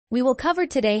We will cover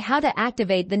today how to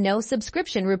activate the no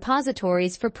subscription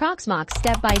repositories for Proxmox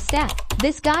step by step.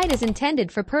 This guide is intended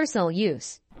for personal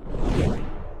use.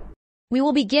 We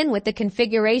will begin with the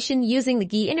configuration using the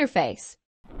GUI interface.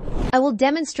 I will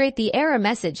demonstrate the error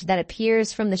message that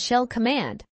appears from the shell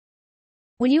command.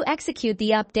 When you execute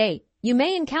the update, you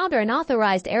may encounter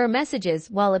unauthorized error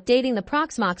messages while updating the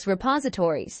Proxmox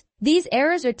repositories. These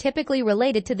errors are typically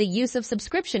related to the use of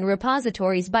subscription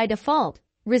repositories by default,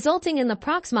 resulting in the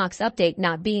Proxmox update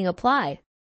not being applied.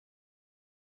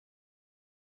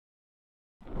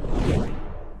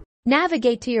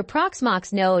 Navigate to your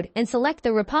Proxmox node and select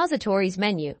the Repositories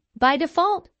menu. By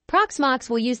default, Proxmox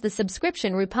will use the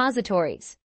subscription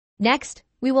repositories. Next,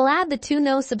 we will add the two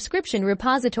no subscription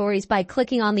repositories by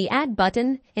clicking on the Add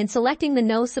button and selecting the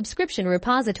no subscription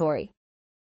repository.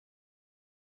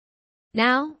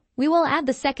 Now, we will add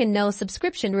the second no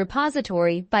subscription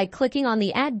repository by clicking on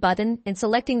the Add button and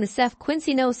selecting the Ceph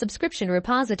Quincy no subscription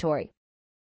repository.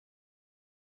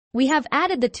 We have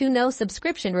added the two no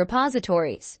subscription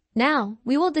repositories. Now,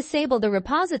 we will disable the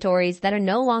repositories that are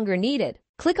no longer needed.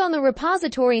 Click on the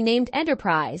repository named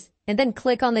Enterprise, and then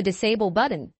click on the Disable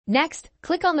button. Next,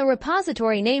 click on the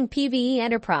repository named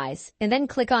pve-enterprise, and then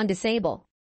click on Disable.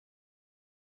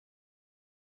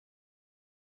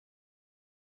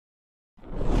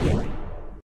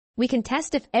 We can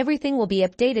test if everything will be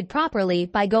updated properly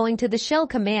by going to the shell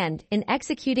command and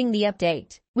executing the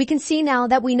update. We can see now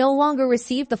that we no longer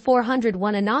receive the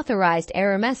 401 unauthorized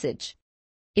error message.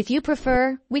 If you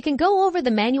prefer, we can go over the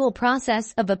manual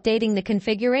process of updating the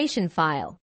configuration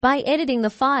file. By editing the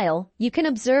file, you can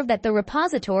observe that the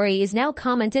repository is now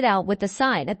commented out with the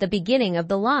sign at the beginning of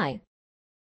the line.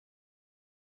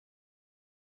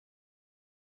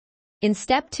 In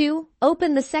step 2,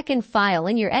 open the second file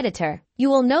in your editor. You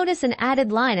will notice an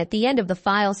added line at the end of the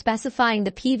file specifying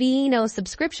the pve-no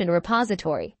subscription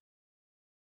repository.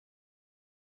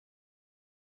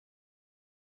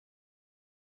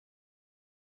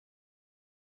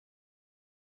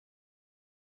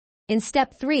 In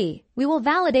step 3, we will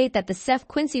validate that the Ceph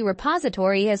Quincy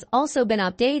repository has also been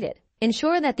updated.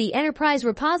 Ensure that the enterprise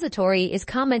repository is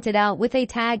commented out with a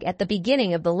tag at the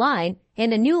beginning of the line,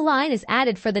 and a new line is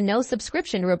added for the no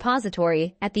subscription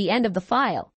repository at the end of the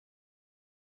file.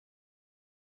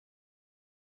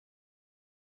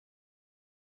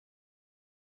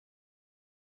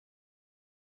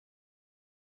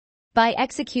 By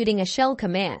executing a shell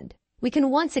command, we can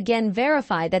once again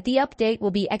verify that the update will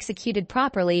be executed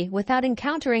properly without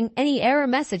encountering any error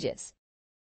messages.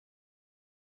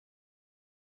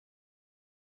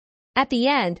 At the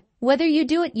end, whether you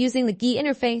do it using the GUI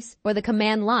interface or the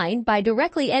command line by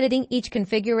directly editing each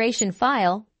configuration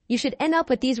file, you should end up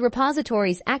with these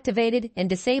repositories activated and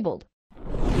disabled.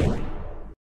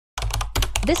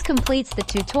 This completes the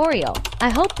tutorial. I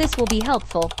hope this will be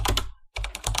helpful.